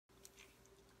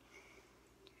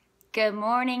Good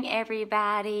morning,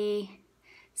 everybody.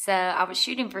 So I was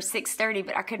shooting for 6:30,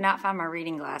 but I could not find my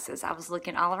reading glasses. I was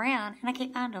looking all around, and I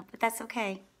can't find them, but that's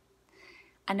okay.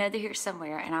 I know they're here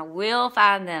somewhere, and I will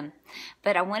find them.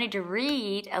 But I wanted to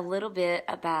read a little bit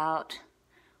about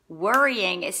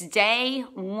worrying. It's day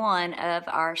one of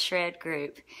our Shred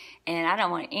group, and I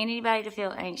don't want anybody to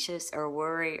feel anxious or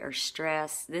worry or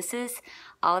stress. This is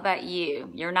all about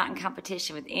you. You're not in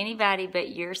competition with anybody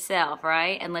but yourself,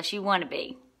 right? Unless you want to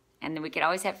be. And then we could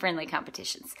always have friendly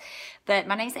competitions. But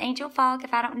my name's Angel Falk,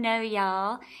 if I don't know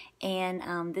y'all.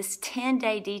 And this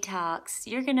 10-day detox,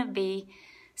 you're going to be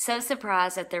so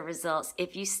surprised at the results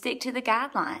if you stick to the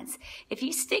guidelines. If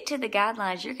you stick to the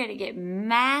guidelines, you're going to get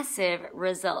massive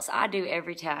results. I do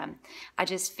every time. I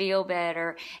just feel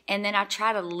better. And then I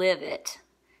try to live it,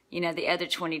 you know, the other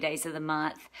 20 days of the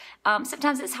month.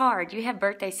 Sometimes it's hard. You have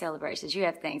birthday celebrations. You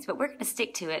have things. But we're going to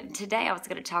stick to it. And today I was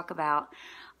going to talk about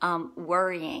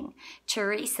worrying.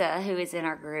 Teresa, who is in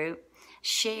our group,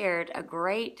 shared a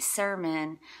great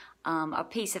sermon, a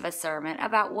piece of a sermon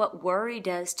about what worry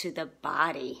does to the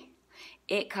body.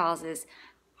 It causes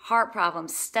heart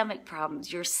problems, stomach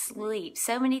problems, your sleep,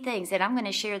 so many things. And I'm going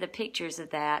to share the pictures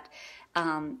of that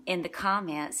in the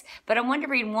comments. But I wanted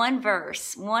to read one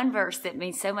verse that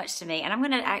means so much to me. And I'm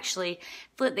going to actually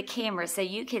flip the camera so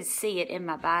you can see it in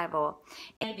my Bible.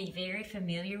 And be very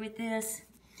familiar with this.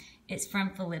 It's from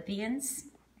Philippians.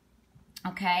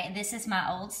 Okay, this is my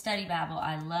old study Bible.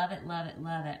 I love it, love it,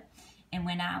 love it. And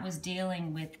when I was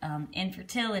dealing with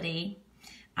infertility,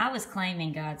 I was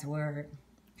claiming God's word.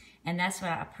 And that's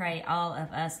what I pray all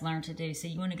of us learn to do. So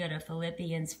you want to go to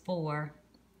Philippians 4.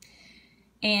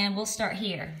 And we'll start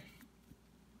here.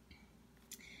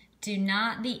 Do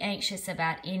not be anxious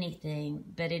about anything,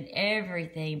 but in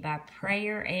everything by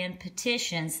prayer and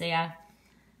petition. See, I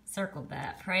circled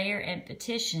that. Prayer and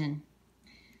petition.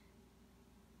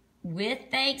 With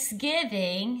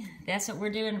thanksgiving, that's what we're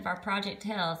doing with our Project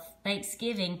Health.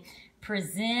 Thanksgiving,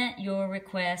 present your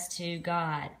request to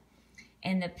God.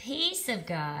 And the peace of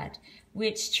God,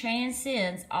 which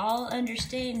transcends all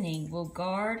understanding, will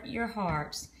guard your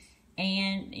hearts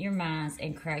and your minds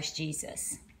in Christ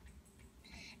Jesus.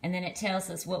 And then it tells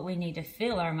us what we need to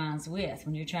fill our minds with.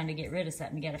 When you're trying to get rid of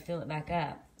something, you got to fill it back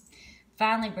up.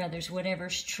 Finally, brothers,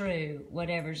 whatever's true,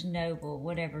 whatever's noble,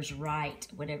 whatever's right,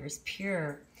 whatever's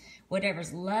pure,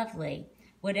 whatever's lovely,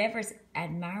 whatever's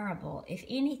admirable, if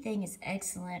anything is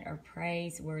excellent or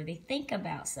praiseworthy, think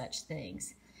about such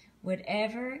things.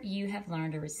 Whatever you have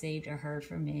learned or received or heard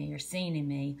from me or seen in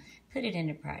me, put it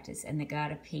into practice, and the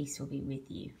God of peace will be with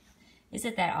you.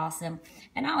 Isn't that awesome?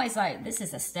 And I always like, this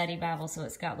is a study Bible, so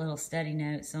it's got little study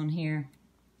notes on here.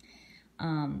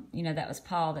 You know, that was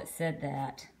Paul that said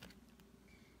that.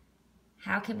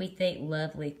 How can we think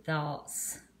lovely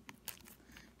thoughts?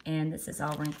 And this is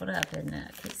all wrinkled up, isn't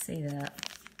it? I can't see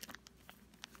that.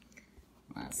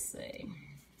 Let's see.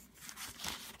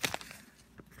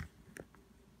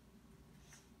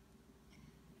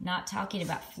 Not talking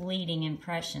about fleeting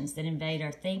impressions that invade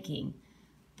our thinking.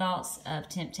 Thoughts of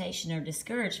temptation or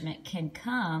discouragement can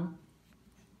come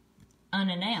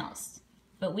unannounced,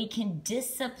 but we can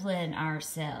discipline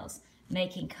ourselves,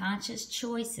 making conscious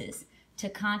choices to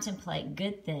contemplate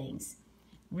good things,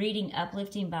 reading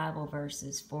uplifting Bible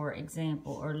verses, for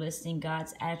example, or listing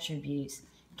God's attributes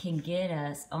can get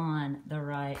us on the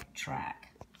right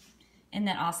track. Isn't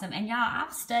that awesome? And y'all, I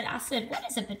said, what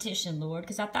is a petition, Lord?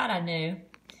 Because I thought I knew,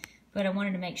 but I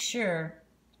wanted to make sure.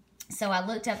 So I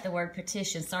looked up the word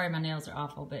petition. Sorry, my nails are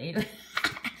awful, but anyway.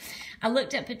 I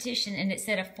looked up petition, and it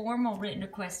said a formal written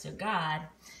request of God.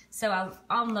 So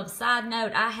on the side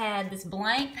note, I had this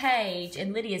blank page,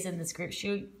 and Lydia's in this group.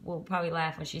 She will probably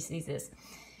laugh when she sees this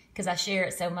because I share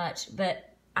it so much.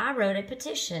 But I wrote a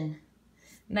petition.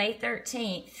 May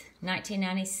 13th,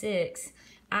 1996,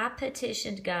 I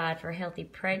petitioned God for a healthy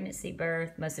pregnancy,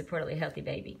 birth, most importantly, a healthy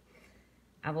baby.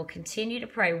 I will continue to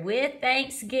pray with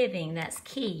thanksgiving. That's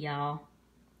key, y'all.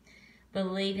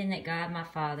 Believing that God, my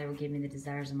Father, will give me the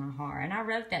desires of my heart. And I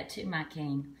wrote that to my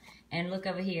King. And look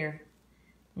over here.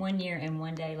 1 year and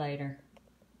 1 day later,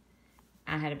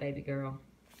 I had a baby girl.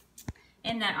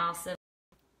 Isn't that awesome?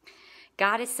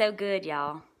 God is so good,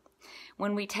 y'all.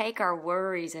 When we take our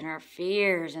worries and our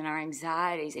fears and our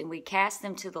anxieties and we cast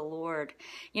them to the Lord.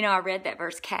 You know, I read that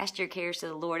verse, cast your cares to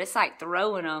the Lord. It's like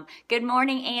throwing them. Good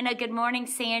morning, Anna. Good morning,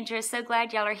 Sandra. So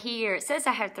glad y'all are here. It says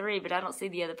I have 3, but I don't see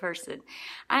the other person.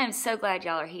 I am so glad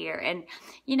y'all are here. And,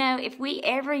 you know, if we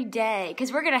every day,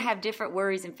 because we're going to have different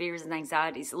worries and fears and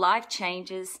anxieties. Life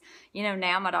changes. You know,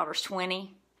 now my daughter's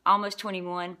 20, almost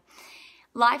 21.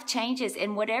 life changes,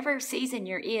 in whatever season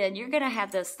you're in, you're going to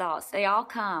have those thoughts. They all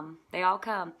come. They all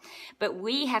come. But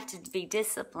we have to be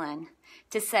disciplined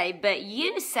to say, but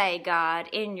you say, God,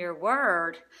 in your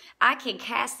word, I can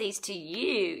cast these to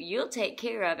you. You'll take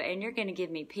care of it, and you're going to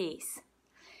give me peace.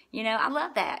 You know, I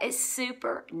love that. It's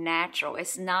supernatural.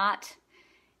 It's not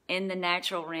in the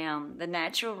natural realm. The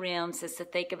natural realm says to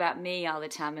think about me all the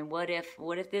time, and what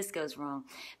if this goes wrong?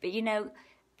 But you know,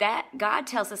 that God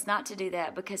tells us not to do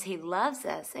that because he loves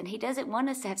us, and he doesn't want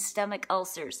us to have stomach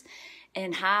ulcers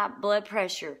and high blood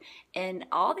pressure and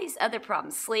all these other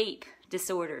problems, sleep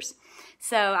disorders.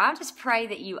 So I just pray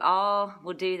that you all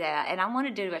will do that. And I want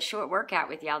to do a short workout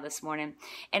with y'all this morning,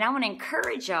 and I want to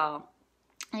encourage y'all.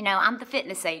 You know, I'm the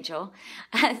fitness angel,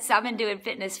 so I've been doing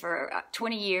fitness for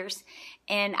 20 years,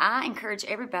 and I encourage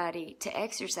everybody to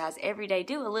exercise every day.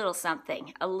 Do a little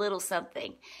something,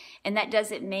 and that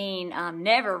doesn't mean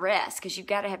never rest, because you've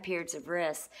got to have periods of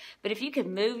rest. But if you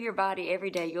can move your body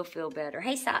every day, you'll feel better.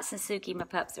 Hey, Sots and Suki, my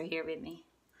pups are here with me.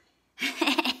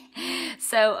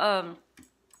 So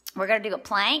we're going to do a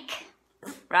plank,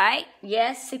 right?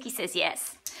 Yes, Suki says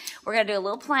yes. We're going to do a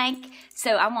little plank.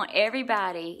 So I want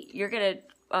everybody, you're going to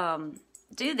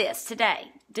do this today.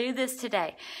 Do this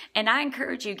today. And I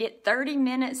encourage you, get 30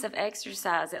 minutes of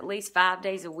exercise at least 5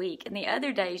 days a week. And the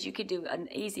other days you could do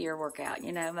an easier workout,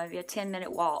 you know, maybe a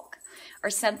 10-minute walk or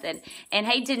something. And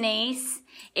hey, Denise,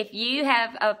 if you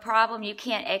have a problem, you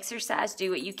can't exercise, do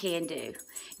what you can do.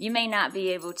 You may not be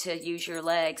able to use your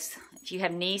legs. If you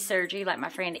have knee surgery, like my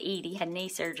friend Edie had knee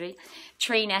surgery,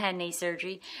 Trina had knee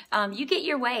surgery, you get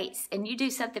your weights and you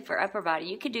do something for upper body.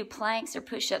 You could do planks or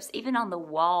push-ups, even on the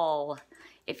wall.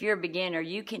 If you're a beginner,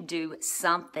 you can do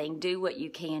something. Do what you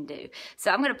can do.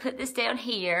 So I'm going to put this down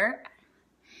here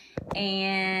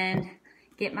and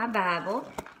get my Bible.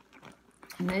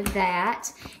 Move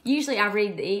that. Usually I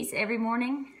read these every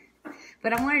morning,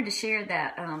 but I wanted to share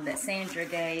that that Sandra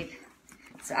gave.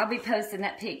 So I'll be posting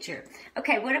that picture.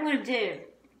 Okay, what I'm going to do,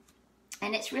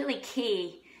 and it's really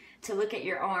key to look at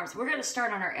your arms. We're going to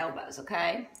start on our elbows,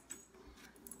 okay?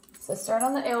 So start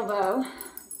on the elbow.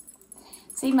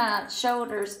 See my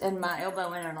shoulders and my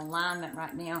elbow in an alignment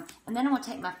right now. And then I'm going to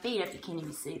take my feet up. You can't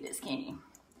even see this, can you?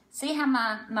 See how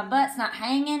my butt's not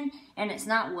hanging and it's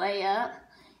not way up?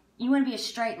 You want to be a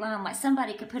straight line, like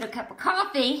somebody could put a cup of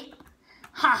coffee,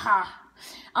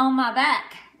 on my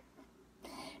back.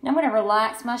 Now I'm going to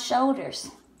relax my shoulders.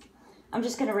 I'm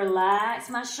just going to relax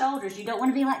my shoulders. You don't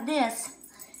want to be like this.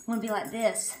 You want to be like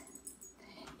this.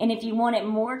 And if you want it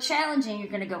more challenging, you're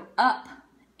going to go up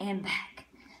and back,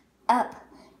 up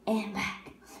and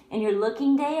back. And you're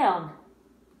looking down.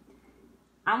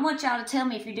 I want y'all to tell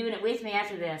me if you're doing it with me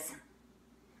after this.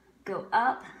 Go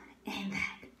up and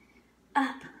back,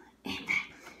 up and back.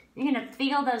 You're going to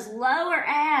feel those lower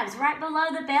abs right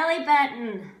below the belly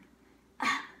button.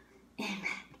 Up and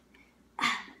back.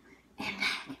 And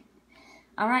back.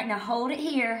 All right, now hold it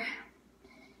here.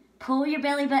 Pull your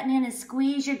belly button in and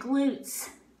squeeze your glutes.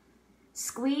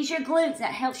 Squeeze your glutes.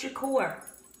 That helps your core.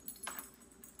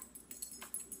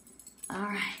 All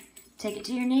right. Take it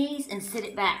to your knees and sit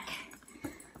it back.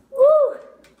 Woo!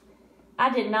 I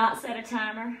did not set a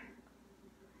timer.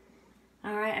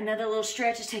 All right, another little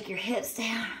stretch. Just take your hips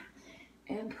down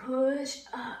and push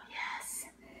up. Yes.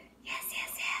 Yes,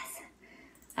 yes, yes.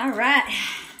 All right.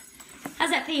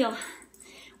 How's that feel?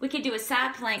 We could do a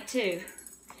side plank too.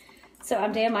 So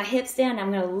I'm down, my hips down.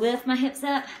 I'm going to lift my hips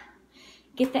up.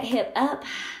 Get that hip up.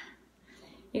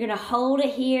 You're going to hold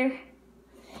it here.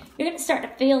 You're going to start to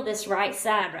feel this right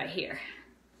side right here.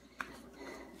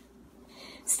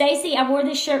 Stacy, I wore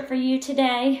this shirt for you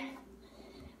today.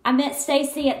 I met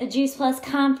Stacy at the Juice Plus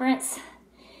conference,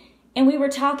 and we were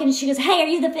talking, and she goes, hey, are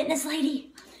you the fitness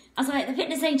lady? I was like, the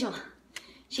fitness angel.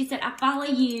 She said, I follow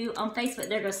you on Facebook.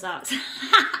 There goes Socks.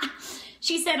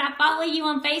 She said, I follow you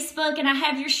on Facebook and I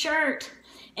have your shirt.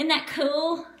 Isn't that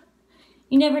cool?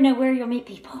 You never know where you'll meet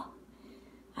people.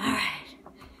 All right.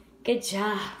 Good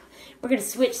job. We're going to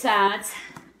switch sides.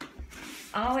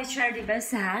 I always try to do both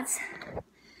sides.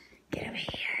 Get over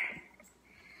here.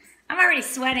 I'm already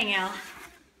sweating, y'all.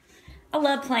 I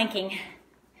love planking.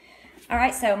 All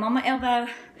right, so I'm on my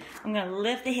elbow. I'm going to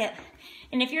lift the hip.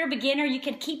 And if you're a beginner, you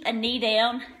can keep a knee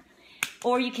down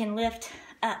or you can lift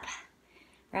up,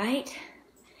 right?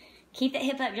 Keep that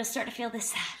hip up. You'll start to feel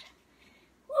this side.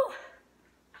 Woo.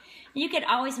 You could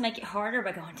always make it harder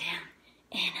by going down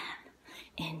and up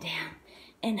and down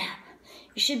and up.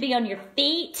 You should be on your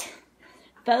feet,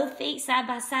 both feet side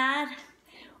by side,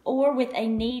 or with a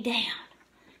knee down,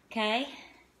 okay?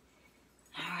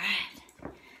 All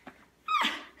right.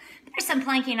 There's some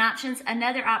planking options.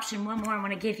 Another option, one more I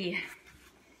want to give you,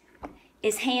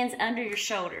 is hands under your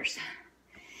shoulders.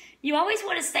 You always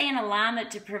want to stay in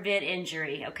alignment to prevent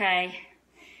injury, okay?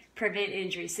 Prevent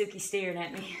injury. Suki's staring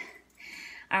at me.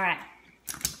 All right.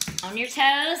 On your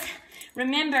toes.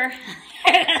 Remember,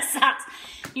 socks.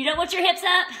 You don't want your hips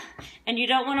up, and you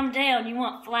don't want them down. You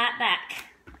want flat back.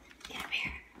 Get up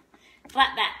here.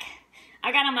 Flat back.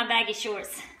 I got on my baggy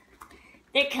shorts.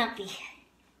 They're comfy.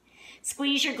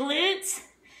 Squeeze your glutes.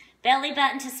 Belly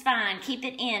button to spine. Keep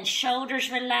it in.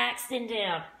 Shoulders relaxed and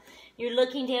down. You're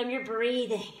looking down. You're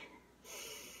breathing.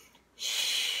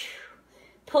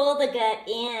 Pull the gut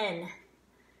in.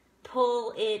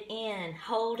 Pull it in.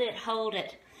 Hold it, hold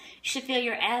it. You should feel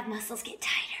your ab muscles get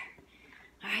tighter.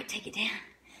 All right, take it down.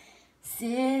 Sit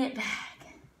it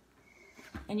back.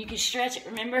 And you can stretch it,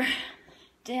 remember?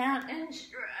 Down and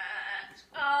stretch.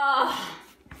 Oh.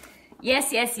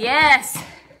 Yes, yes, yes.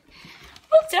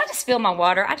 Oops, did I just spill my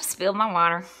water? I just spilled my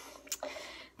water.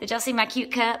 Did y'all see my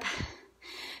cute cup?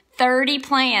 30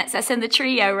 plants. That's in the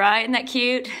trio, right? Isn't that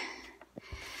cute?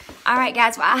 All right,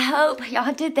 guys. Well, I hope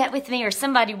y'all did that with me, or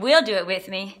somebody will do it with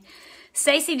me.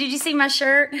 Stacy, did you see my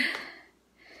shirt?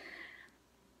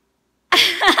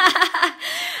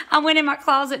 I went in my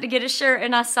closet to get a shirt,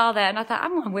 and I saw that, and I thought,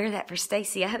 I'm going to wear that for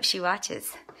Stacy. I hope she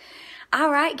watches.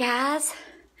 All right, guys.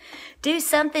 Do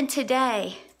something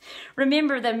today.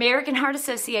 Remember, the American Heart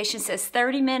Association says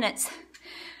 30 minutes,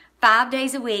 5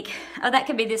 days a week. Oh, that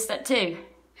could be this stuff, too.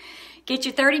 Get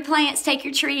your 30 plants. Take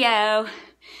your trio.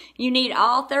 You need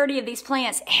all 30 of these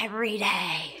plants every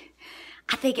day.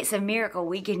 I think it's a miracle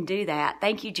we can do that.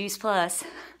 Thank you, Juice Plus.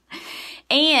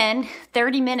 And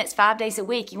 30 minutes, 5 days a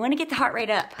week. You want to get the heart rate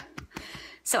up.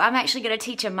 So I'm actually going to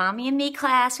teach a Mommy and Me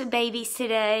class with babies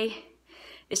today.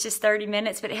 It's just 30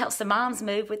 minutes, but it helps the moms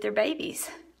move with their babies.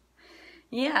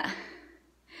 Yeah.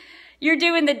 You're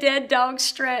doing the dead dog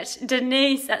stretch.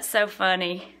 Denise, that's so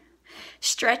funny.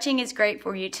 Stretching is great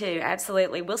for you too,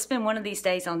 absolutely. We'll spend one of these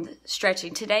days on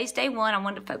stretching. Today's day one. I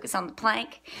wanted to focus on the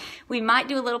plank. We might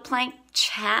do a little plank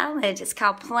challenge. It's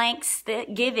called Planks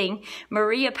Giving.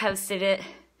 Maria posted it,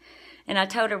 and I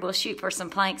told her we'll shoot for some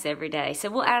planks every day.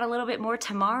 So we'll add a little bit more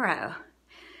tomorrow.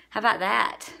 How about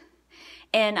that?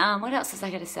 And what else was I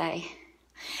going to say?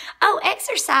 Oh,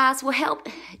 exercise will help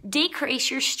decrease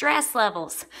your stress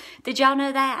levels. Did y'all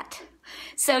know that?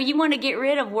 So you want to get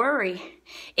rid of worry.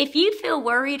 If you feel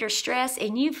worried or stressed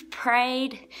and you've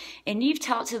prayed and you've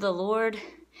talked to the Lord,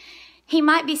 He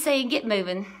might be saying, get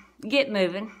moving, get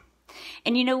moving.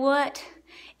 And you know what?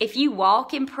 If you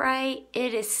walk and pray,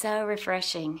 it is so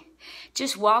refreshing.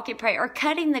 Just walk and pray, or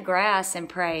cutting the grass and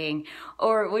praying,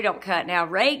 or we don't cut now,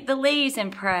 rake the leaves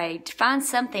and pray. Find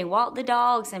something, walk the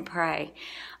dogs and pray.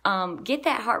 Get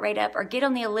that heart rate up, or get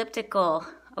on the elliptical.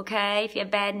 Okay, if you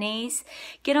have bad knees,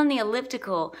 get on the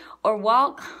elliptical or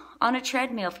walk on a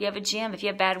treadmill if you have a gym, if you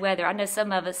have bad weather. I know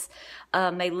some of us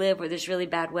may live where there's really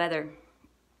bad weather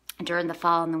during the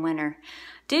fall and the winter.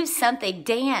 Do something,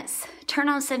 dance, turn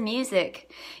on some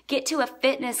music, get to a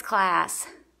fitness class.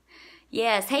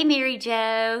 Yes, hey Mary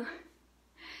Jo.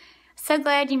 So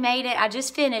glad you made it. I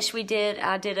just finished.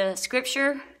 I did a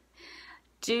scripture.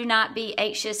 Do not be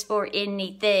anxious for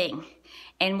anything.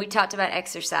 And we talked about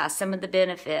exercise, some of the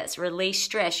benefits. Release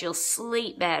stress. You'll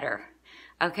sleep better.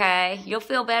 Okay? You'll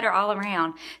feel better all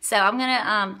around. So I'm going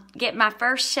to get my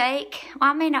first shake.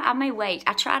 Well, I may wait.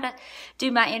 I try to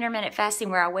do my intermittent fasting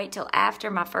where I wait till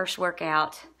after my first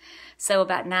workout. So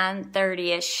about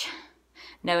 9:30ish.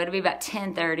 No, it'll be about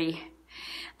 10:30.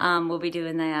 We'll be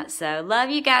doing that. So love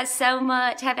you guys so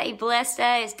much. Have a blessed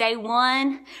day. It's day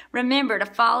one. Remember to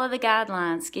follow the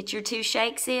guidelines. Get your 2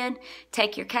 shakes in.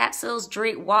 Take your capsules.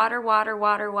 Drink water, water,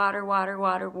 water, water, water,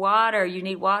 water, water. You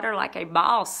need water like a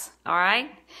boss. All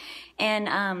right?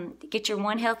 And get your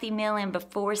 1 healthy meal in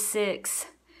before 6.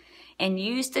 And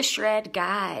use the Shred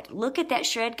guide. Look at that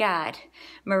Shred guide.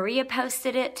 Maria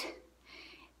posted it.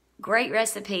 Great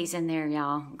recipes in there,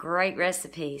 y'all. Great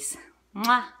recipes.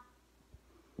 Mwah.